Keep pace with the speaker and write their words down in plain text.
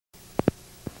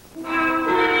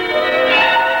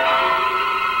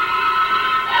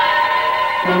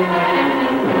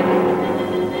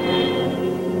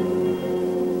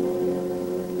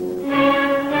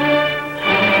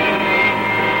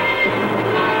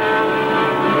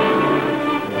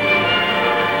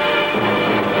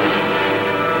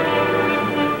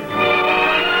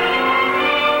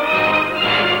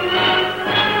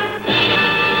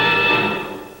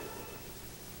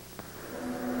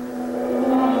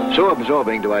So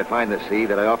absorbing do I find the sea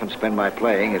that I often spend my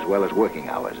playing as well as working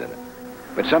hours in it.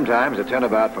 But sometimes a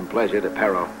turnabout from pleasure to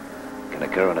peril can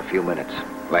occur in a few minutes,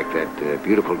 like that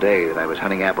beautiful day that I was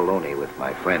hunting abalone with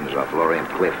my friends off Lorient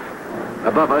Cliff.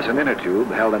 Above us, an inner tube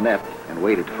held a net and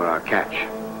waited for our catch.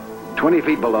 20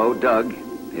 feet below, Doug,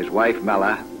 his wife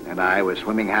Mella, and I were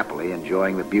swimming happily,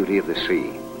 enjoying the beauty of the sea.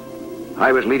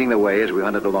 I was leading the way as we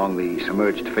hunted along the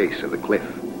submerged face of the cliff.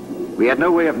 We had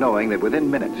no way of knowing that within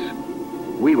minutes,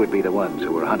 we would be the ones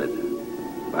who were hunted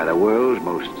by the world's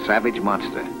most savage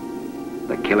monster,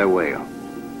 the killer whale.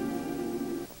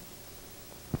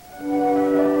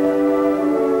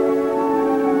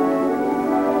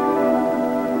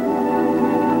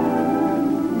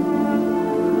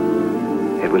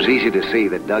 It was easy to see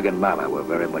that Doug and Mala were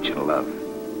very much in love.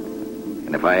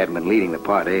 And if I hadn't been leading the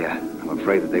party, I'm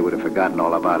afraid that they would have forgotten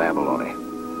all about abalone.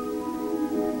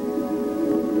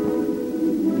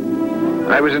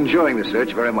 I was enjoying the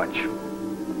search very much.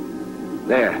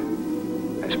 There,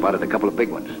 I spotted a couple of big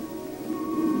ones.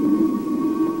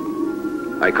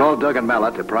 I called Doug and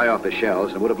Mala to pry off the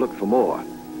shells and would have looked for more.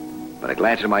 But a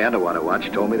glance at my underwater watch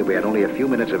told me that we had only a few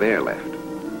minutes of air left.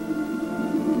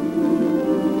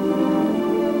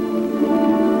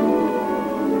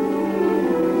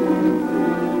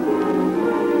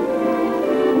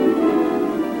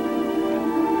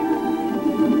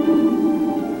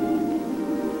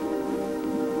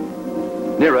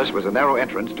 Near us was a narrow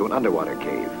entrance to an underwater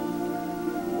cave.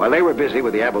 While they were busy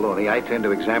with the abalone, I turned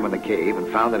to examine the cave and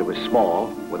found that it was small,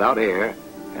 without air,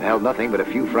 and held nothing but a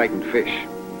few frightened fish.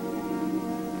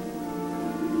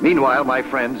 Meanwhile, my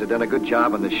friends had done a good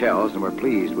job on the shells and were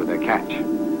pleased with their catch.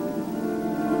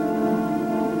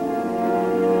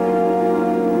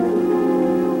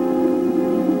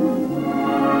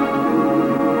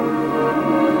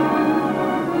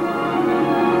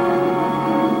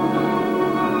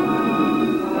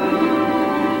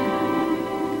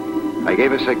 I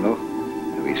gave a signal,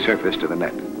 and we surfaced to the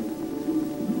net.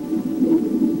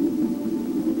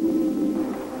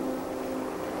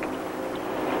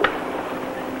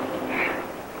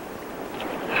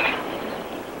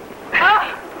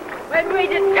 When we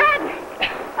did 10,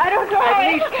 I don't know.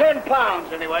 At least 10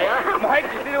 pounds, anyway, huh? Mike,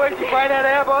 you see the way she find that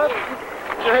air, boss?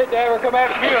 You hate to ever come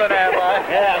after me with an air, boss.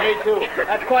 Yeah, me too.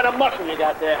 That's quite a muscle you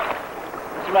got there.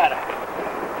 What's the matter?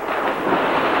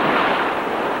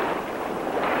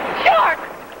 Shark!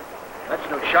 That's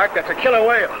no shark, that's a killer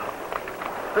whale.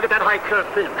 Look at that high curved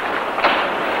fin.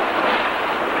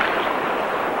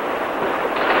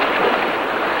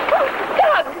 Oh,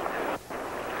 Doug!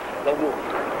 Don't move.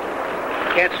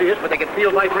 Can't see it, but they can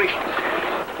feel vibrations.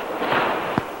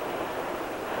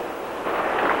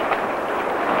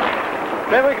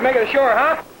 Maybe we can make it ashore,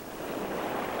 huh?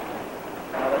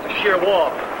 Oh, that's a sheer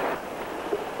wall.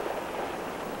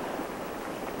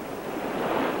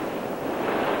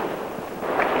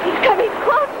 He's coming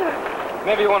closer.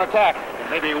 Maybe he won't attack.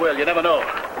 Maybe he will. You never know.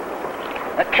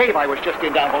 That cave I was just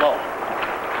in down below.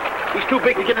 He's too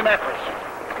big to get in after us.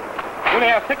 We only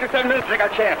have 6 or 7 minutes to take our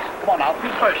chance. Come on now.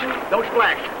 Who's first? No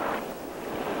splash.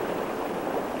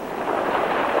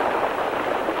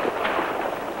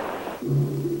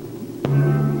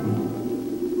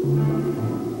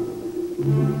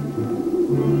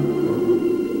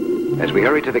 As we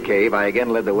hurried to the cave, I again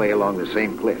led the way along the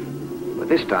same cliff. But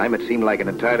this time, it seemed like an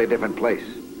entirely different place.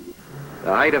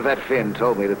 The height of that fin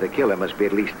told me that the killer must be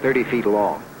at least 30 feet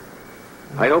long.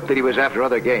 I hoped that he was after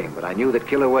other game, but I knew that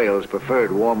killer whales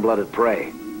preferred warm-blooded prey,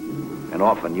 and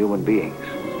often human beings.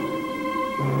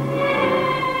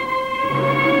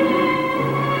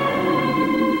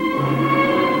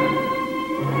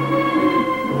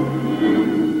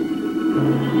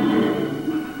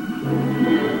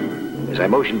 As I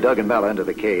motioned Doug and Mella into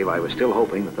the cave, I was still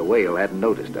hoping that the whale hadn't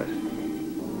noticed us.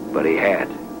 But he had.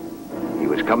 He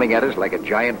was coming at us like a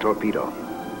giant torpedo.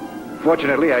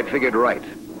 Fortunately, I'd figured right.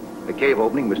 The cave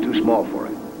opening was too small for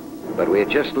it. But we had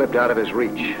just slipped out of his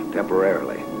reach,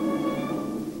 temporarily.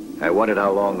 I wondered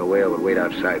how long the whale would wait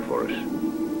outside for us.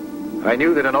 I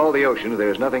knew that in all the oceans there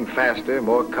was nothing faster,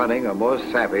 more cunning, or more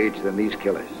savage than these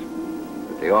killers.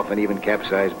 But they often even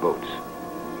capsize boats.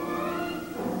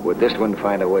 Would this one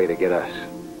find a way to get us?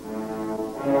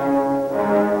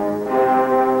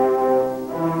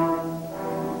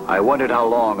 I wondered how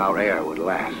long our air would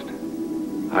last.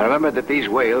 I remembered that these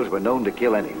whales were known to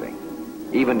kill anything,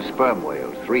 even sperm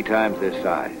whales 3 times their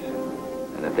size,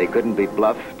 and that they couldn't be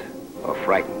bluffed or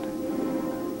frightened.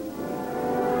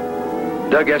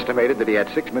 Doug estimated that he had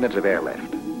 6 minutes of air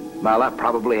left. Mala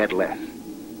probably had less.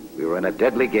 We were in a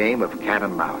deadly game of cat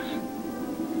and mouse.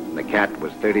 The cat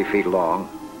was 30 feet long,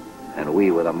 and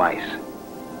we were the mice.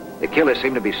 The killer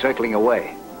seemed to be circling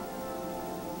away,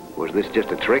 Was this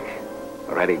just a trick,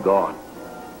 or had he gone?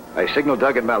 I signaled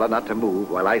Doug and Mala not to move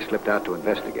while I slipped out to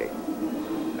investigate.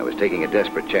 I was taking a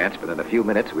desperate chance, but in a few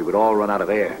minutes we would all run out of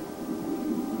air.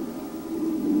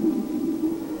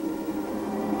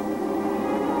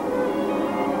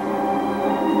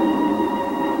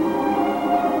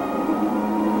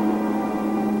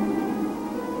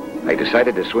 I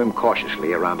decided to swim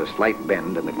cautiously around a slight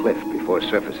bend in the cliff before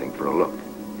surfacing for a look.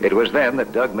 It was then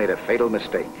that Doug made a fatal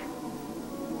mistake.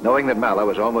 Knowing that Mala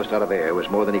was almost out of air was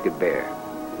more than he could bear.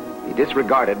 He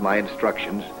disregarded my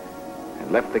instructions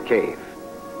and left the cave.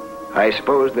 I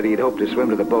supposed that he'd hoped to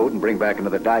swim to the boat and bring back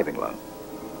another diving load.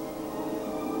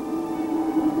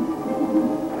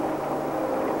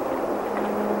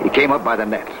 He came up by the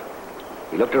net.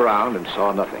 He looked around and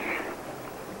saw nothing.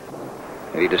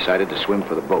 And he decided to swim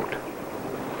for the boat.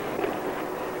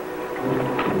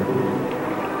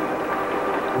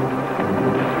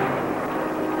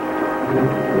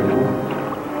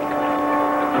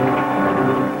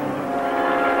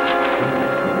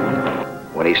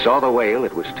 When he saw the whale,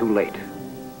 it was too late.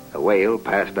 The whale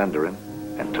passed under him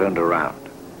and turned around.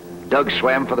 Doug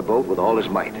swam for the boat with all his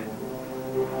might.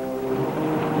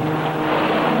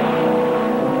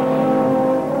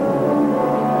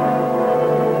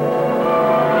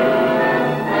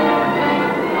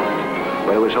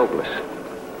 But it was hopeless.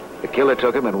 The killer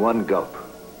took him in one gulp.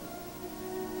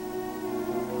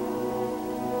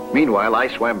 Meanwhile, I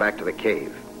swam back to the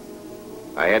cave.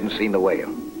 I hadn't seen the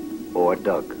whale or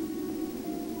Doug.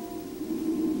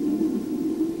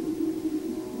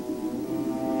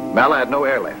 Mala had no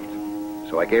air left,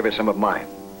 so I gave her some of mine.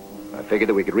 I figured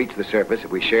that we could reach the surface if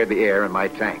we shared the air in my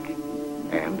tank,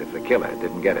 and if the killer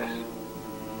didn't get us.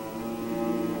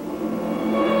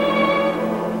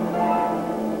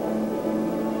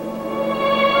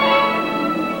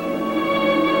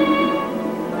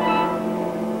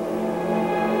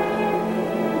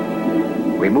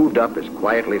 We moved up as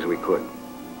quietly as we could,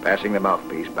 passing the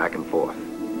mouthpiece back and forth.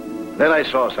 Then I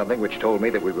saw something which told me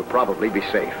that we would probably be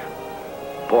safe.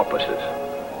 Porpoises,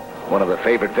 one of the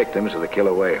favorite victims of the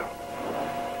killer whale.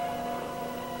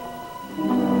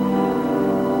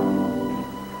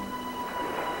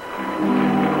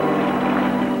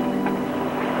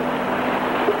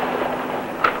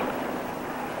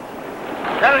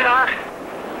 There they are,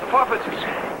 the porpoises.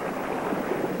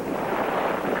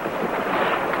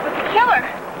 But the killer.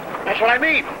 That's what I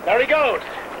mean. There he goes.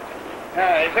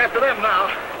 He's after them now.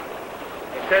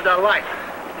 He saved our life.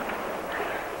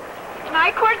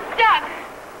 My court's done.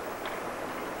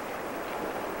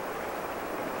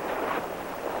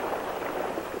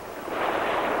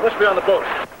 Must be on the boat.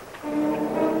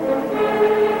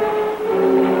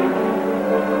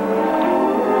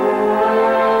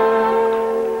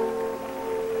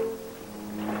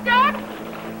 Doug,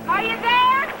 are you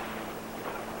there?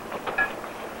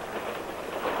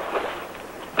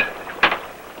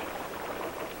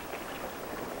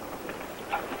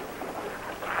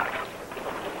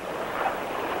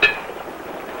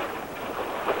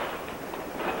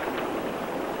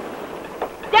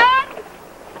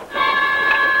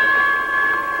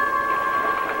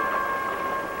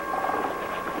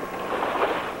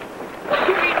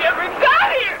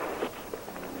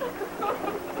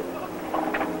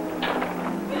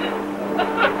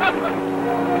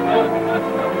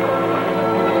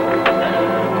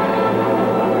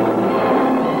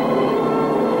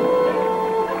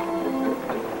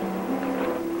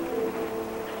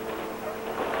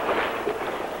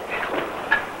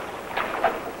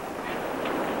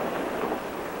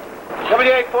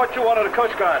 WA-4210 to the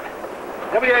Coast Guard.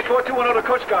 WA-4210 to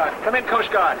Coast Guard. Come in, Coast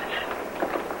Guard.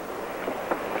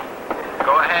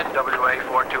 Go ahead,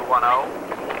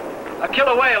 WA-4210. A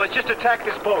killer whale has just attacked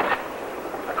this boat.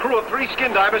 A crew of 3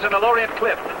 skin divers on the Lorient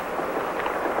Cliff.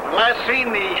 When last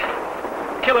seen, the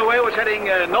killer whale was heading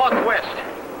northwest.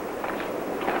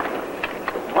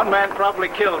 One man probably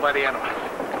killed by the animal.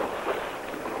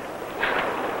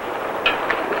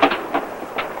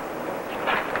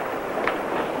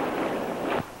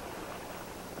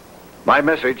 My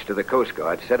message to the Coast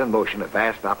Guard set in motion a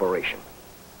vast operation.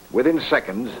 Within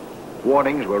seconds,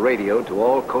 warnings were radioed to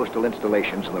all coastal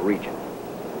installations in the region.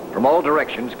 From all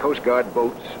directions, Coast Guard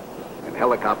boats and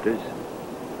helicopters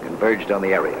converged on the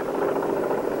area.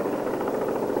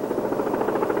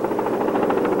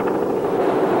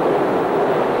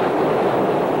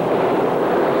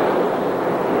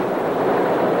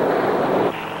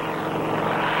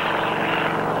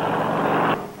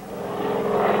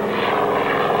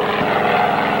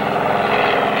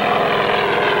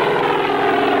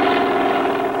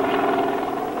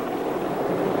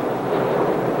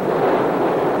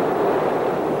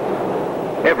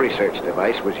 Every search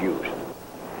device was used.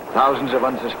 Thousands of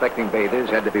unsuspecting bathers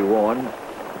had to be warned,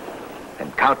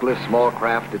 and countless small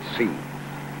craft at sea.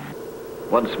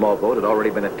 One small boat had already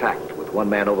been attacked, with one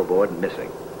man overboard and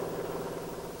missing.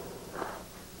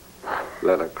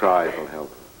 Let her cry, it'll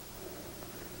help.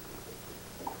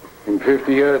 In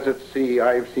 50 years at sea,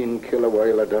 I've seen killer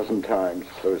whale a dozen times.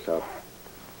 Close up.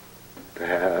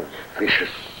 They're vicious.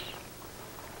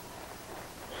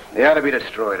 They ought to be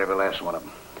destroyed, every last one of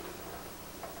them.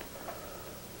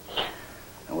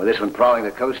 And with this one prowling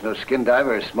the coast, no skin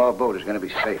diver or small boat is going to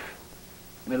be safe.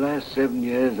 In the last 7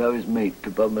 years, I was mate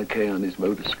to Bob McKay on his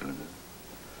motor schooner.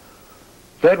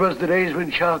 That was the days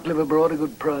when shark liver brought a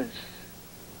good price.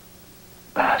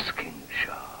 Basking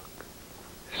shark.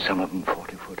 Some of them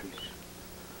 40-footers.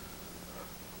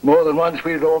 More than once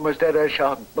we'd almost had our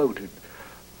shark boated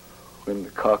when the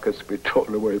carcass would be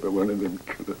torn away by one of them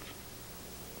killers.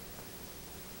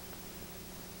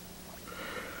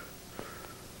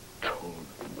 Told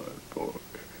my boy,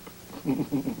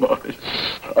 my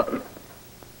son.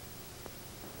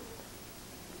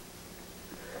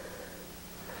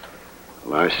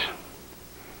 Lars,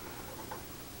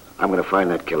 I'm going to find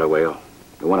that killer whale,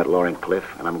 the one at Loring Cliff,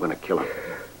 and I'm going to kill him.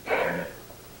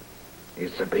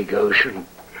 It's a big ocean.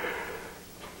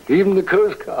 Even the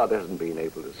Coast Guard hasn't been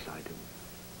able to sight him.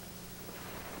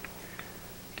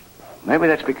 Maybe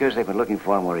that's because they've been looking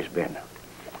for him where he's been,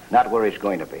 not where he's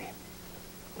going to be.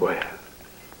 Well,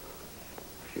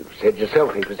 you said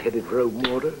yourself he was headed for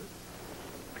open water.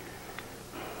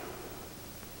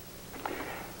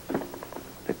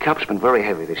 The cup's been very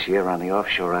heavy this year on the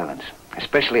offshore islands,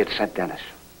 especially at St. Denis.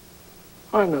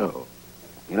 I know.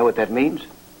 You know what that means?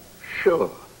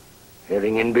 Sure.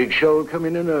 Herring in big shoal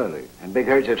coming in early. And big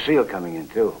herds of seal coming in,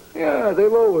 too. Yeah,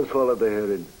 they've always followed the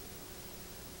herring.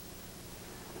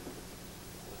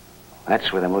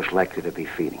 That's where they're most likely to be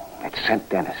feeding, at St.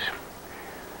 Denis.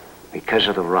 Because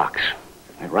of the rocks.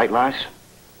 Right, Lars?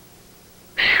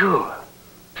 Sure.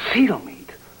 Seal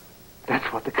meat.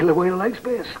 That's what the killer whale likes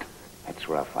best. That's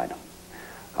where I'll find them.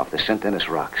 Off the St. Denis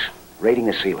rocks, raiding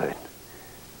the seal herd.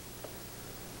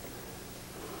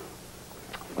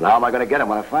 Well, how am I going to get him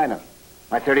when I find him?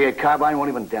 My .38 carbine won't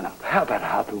even dent him. How about a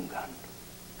harpoon gun?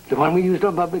 The one we used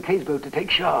on Bob McKay's boat to take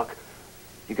shark.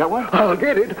 You got one? I'll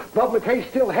get it. Bob McKay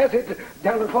still has it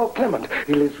down at Fort Clement.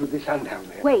 He lives with his son down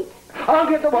there. Wait. I'll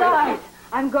get the one. Lars,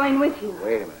 I'm going with you.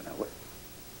 Wait a minute now. Wait.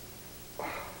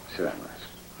 Sit down, Lars.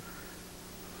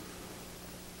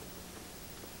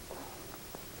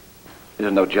 This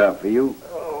is no job for you.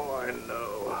 Oh, I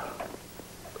know.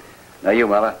 Now you,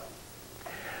 Muller.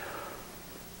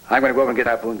 I'm going to go over and get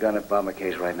that harpoon gun at Bob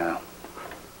McKay's right now.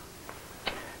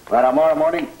 By tomorrow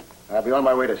morning, I'll be on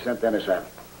my way to St. Denis Island.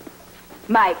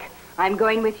 Mike, I'm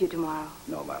going with you tomorrow.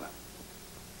 No, Muller.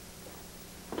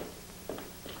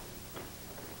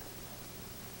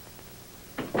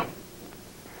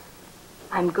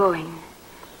 I'm going.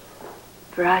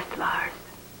 For us, Lars.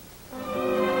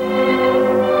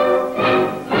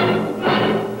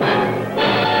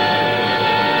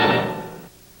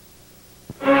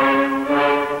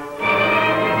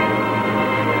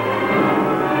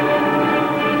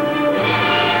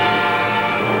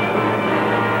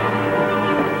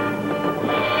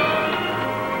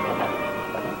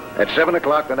 At 7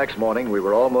 o'clock the next morning, we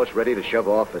were almost ready to shove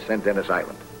off for St. Denis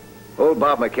Island. Old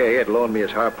Bob McKay had loaned me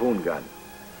his harpoon gun,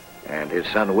 and his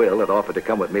son Will had offered to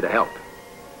come with me to help.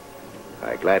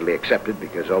 I gladly accepted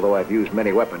because although I've used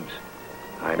many weapons,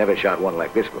 I never shot one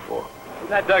like this before. Isn't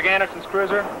that Doug Anderson's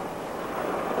cruiser?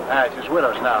 Ah, it's his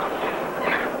widow's now.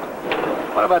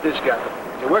 What about this gun?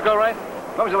 Does it work all right?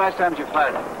 When was the last time you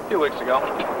fired it? A few weeks ago.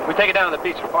 We take it down to the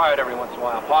beach for fire every once in a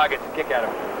while. Pa gets a kick out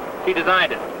of it. He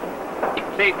designed it.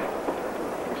 See,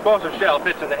 the explosive shell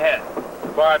fits in the head.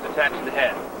 The barb's attached to the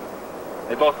head.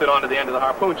 They both fit onto the end of the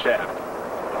harpoon shaft.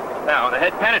 Now, when the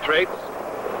head penetrates,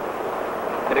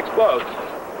 it explodes.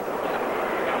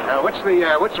 Now, what's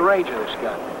the range of this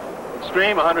gun?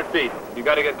 Extreme, 100 feet. You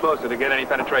got to get closer to get any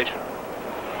penetration.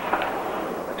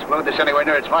 Explode this anywhere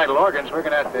near its vital organs, we're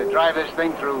going to have to drive this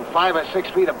thing through 5 or 6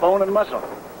 feet of bone and muscle.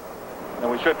 And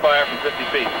we should fire from 50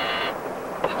 feet.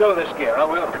 Still in this gear, huh,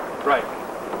 Will? Right.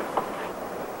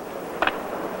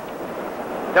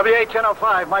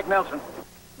 WA-1005, Mike Nelson.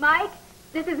 Mike,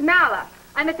 this is Mala.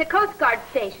 I'm at the Coast Guard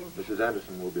station. Mrs.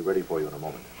 Anderson will be ready for you in a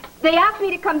moment. They asked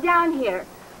me to come down here.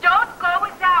 Don't go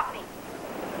without me.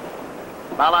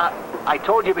 Mala, I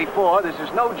told you before, this is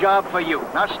no job for you.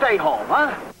 Now stay home,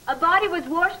 huh? A body was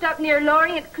washed up near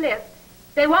Lorient Cliff.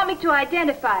 They want me to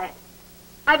identify it.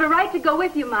 I've a right to go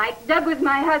with you, Mike. Doug was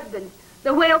my husband.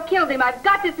 The whale killed him. I've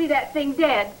got to see that thing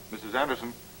dead. Mrs.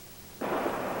 Anderson.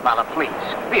 Mala, please.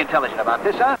 Be intelligent about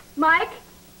this, huh? Mike,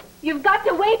 you've got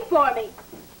to wait for me.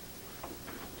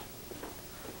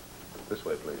 This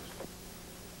way, please.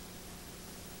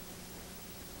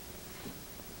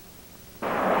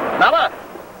 Mala!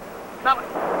 Mala!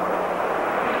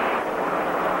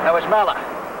 That was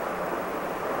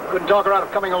Mala. Couldn't talk her out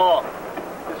of coming along.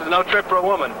 This is no trip for a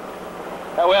woman.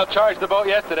 That whale charged the boat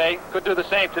yesterday. Could do the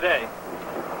same today.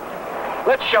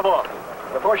 Let's shove off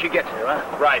before she gets here,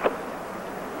 huh? Right.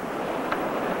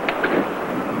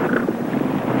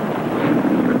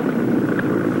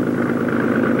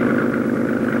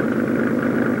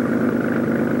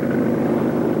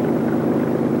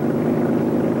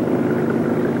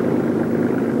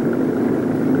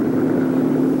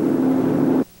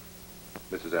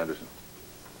 Mrs. Anderson.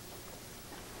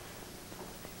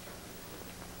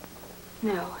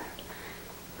 No,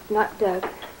 not Doug.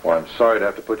 Well, I'm sorry to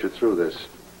have to put you through this.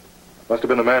 Must have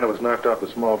been the man who was knocked off the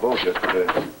small boat yesterday.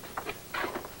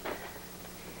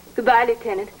 Goodbye,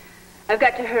 Lieutenant. I've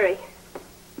got to hurry.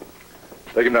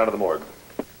 Take him down to the morgue.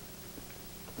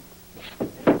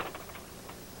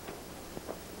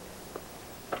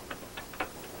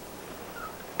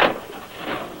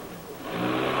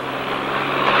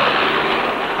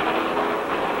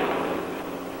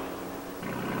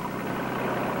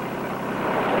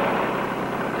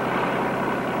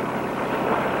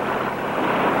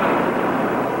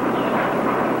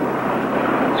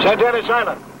 Dennis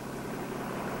Island.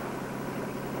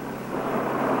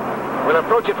 We'll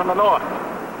approach it from the north.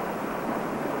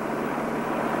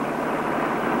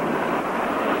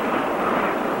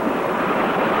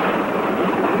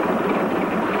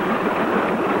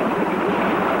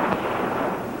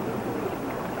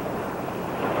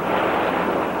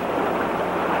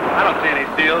 I don't see any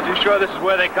seals. You sure this is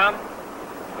where they come?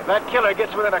 If that killer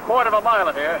gets within a quarter of a mile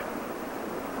of here,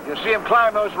 you'll see him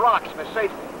climb those rocks for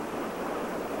safety.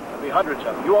 There'll be hundreds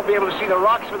of them. You won't be able to see the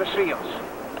rocks for the seals.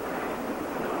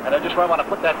 And that's just where I want to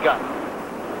put that gun.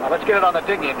 Now, let's get it on the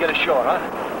dinghy and get ashore,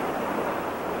 huh?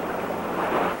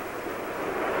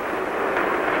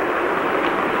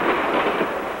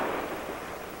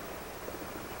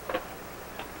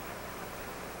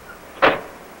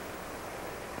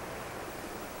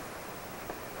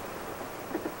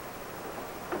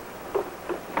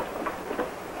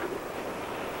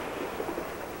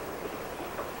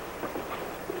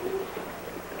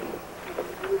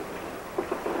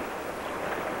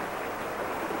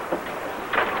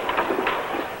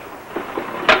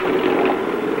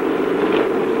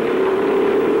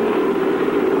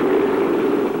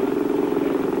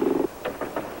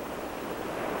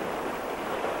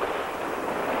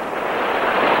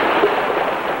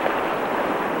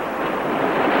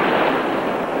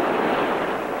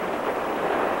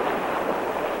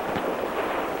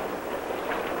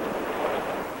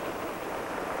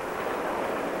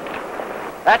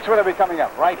 That's where they'll be coming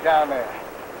up, right down there.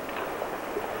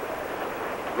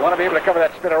 You want to be able to cover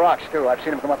that spit of rocks, too. I've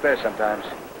seen them come up there sometimes.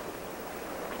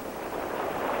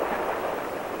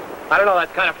 I don't know,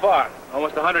 that's kind of far.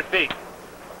 Almost 100 feet.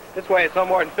 This way it's no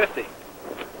more than 50.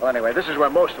 Well, anyway, this is where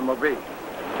most of them will be.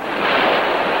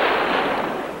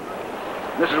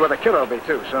 This is where the killer will be,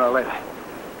 too, sooner or later.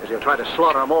 Because he'll try to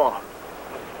slaughter them all.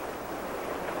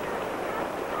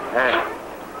 Hey.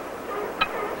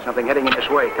 Something heading in this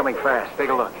way, coming fast. Take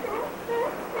a look.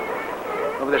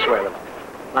 Over this way, look.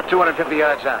 About 250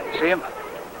 yards out. You see him?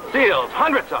 Seals,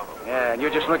 hundreds of them. Yeah, and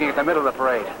you're just looking at the middle of the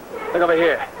parade. Look over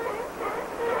here.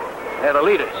 They're the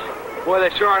leaders. Boy, they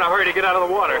sure are in a hurry to get out of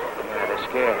the water. Yeah, they're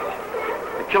scared.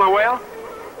 The killer whale?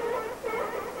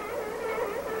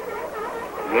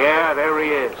 Yeah, there he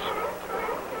is.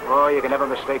 Oh, you can never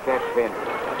mistake that fin.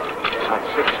 About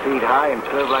 6 feet high and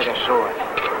curved like a sword.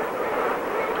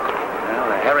 Well,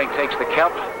 the herring takes the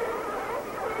kelp,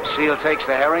 the seal takes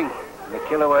the herring, and the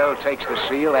killer whale takes the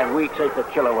seal, and we take the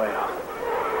killer whale.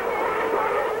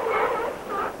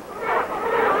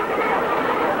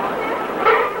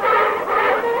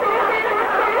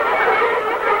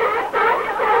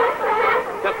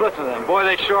 Just listen to them. Boy,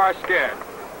 they sure are scared.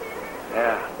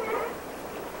 Yeah.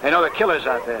 They know the killer's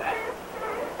out there.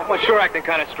 That one's sure acting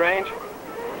kind of strange.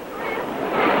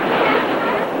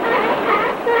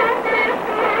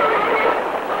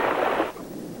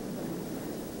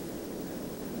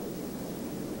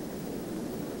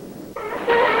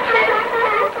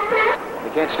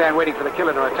 Can't stand waiting for the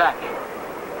killer to attack.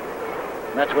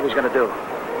 And that's what he's going to do.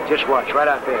 Just watch, right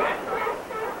out there.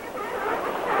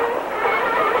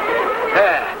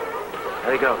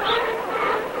 There he goes.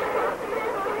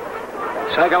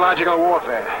 Psychological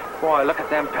warfare. Boy, look at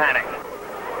them panic.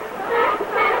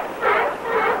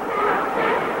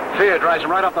 Fear drives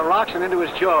him right off the rocks and into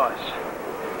his jaws.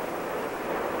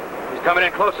 It's coming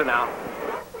in closer now.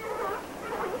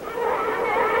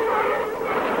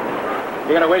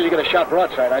 You're gonna wait till you get a shot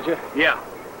broadside, aren't you? Yeah.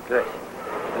 Good.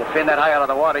 To fin that high out of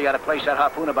the water, you ought to place that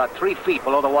harpoon about 3 feet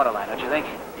below the waterline, don't you think?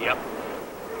 Yep.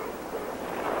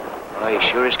 Oh, he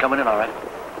sure is coming in all right.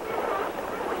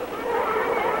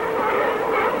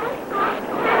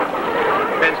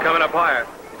 Fin's coming up higher.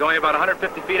 He's only about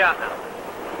 150 feet out now.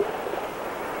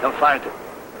 Don't fire into it.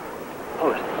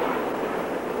 Hold it.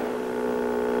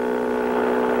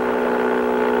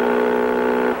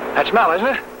 That's Mel, isn't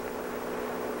it?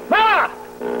 Mel!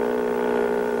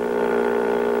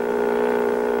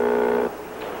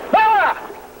 Mel!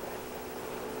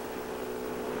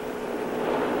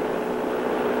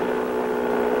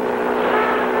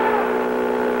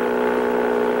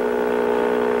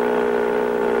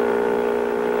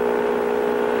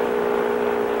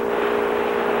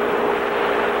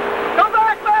 Go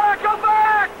back, Mel! Go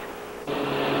back!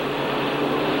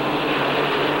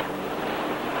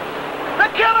 The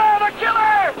killer! The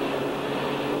killer!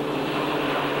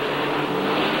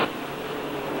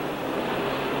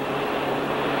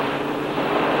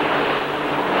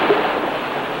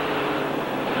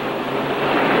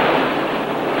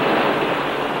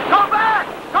 Go back!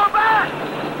 Go back!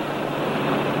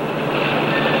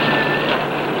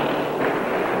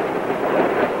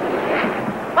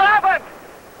 What happened?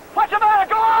 What's the matter?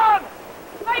 Go on!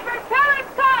 My propeller's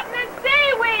caught in the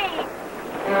seaweed!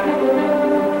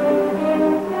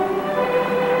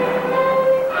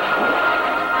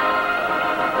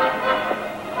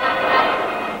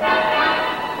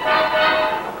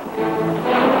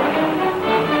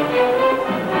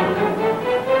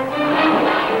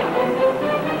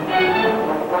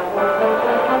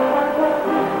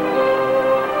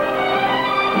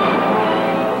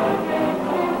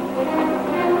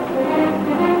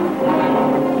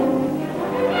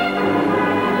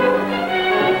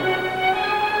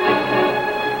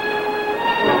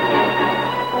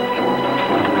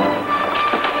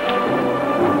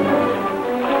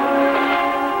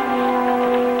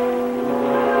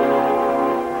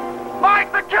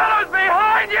 Mike, the killer's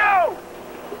behind you!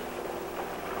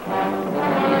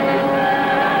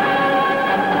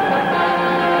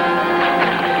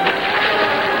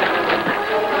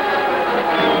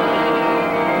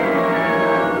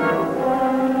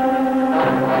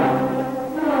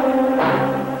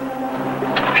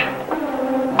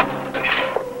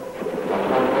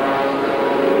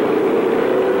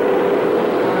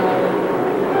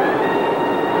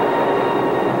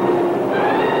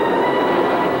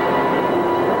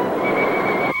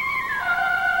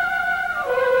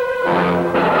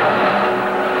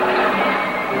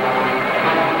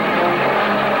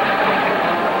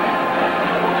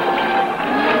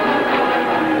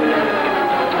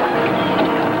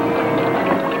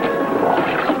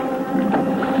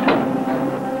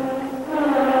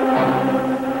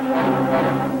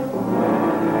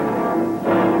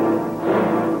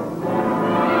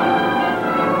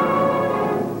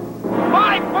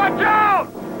 Mike, watch out!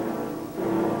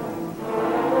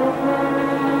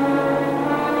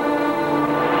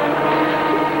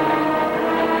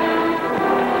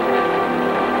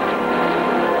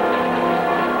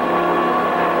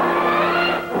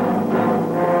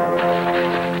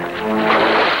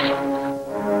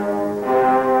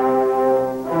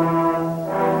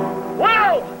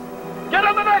 Will! Get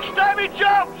him the next time he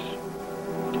jumps!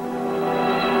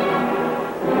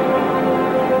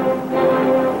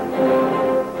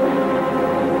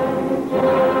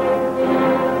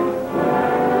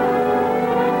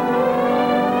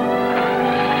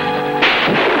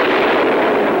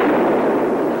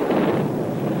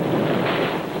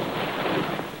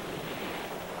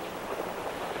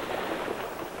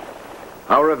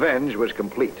 Our revenge was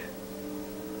complete.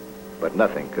 But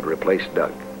nothing could replace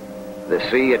Doug. The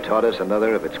sea had taught us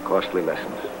another of its costly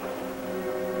lessons.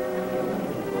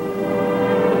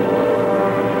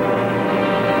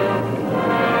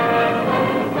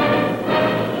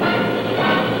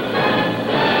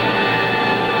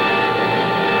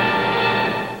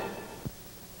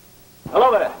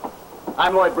 Hello there.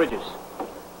 I'm Lloyd Bridges.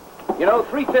 You know,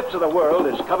 3/5 of the world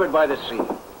is covered by the sea.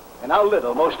 And how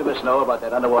little most of us know about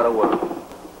that underwater world.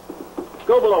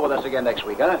 Go below with us again next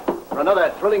week, huh? For another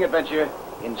thrilling adventure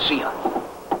in Sea Hunt.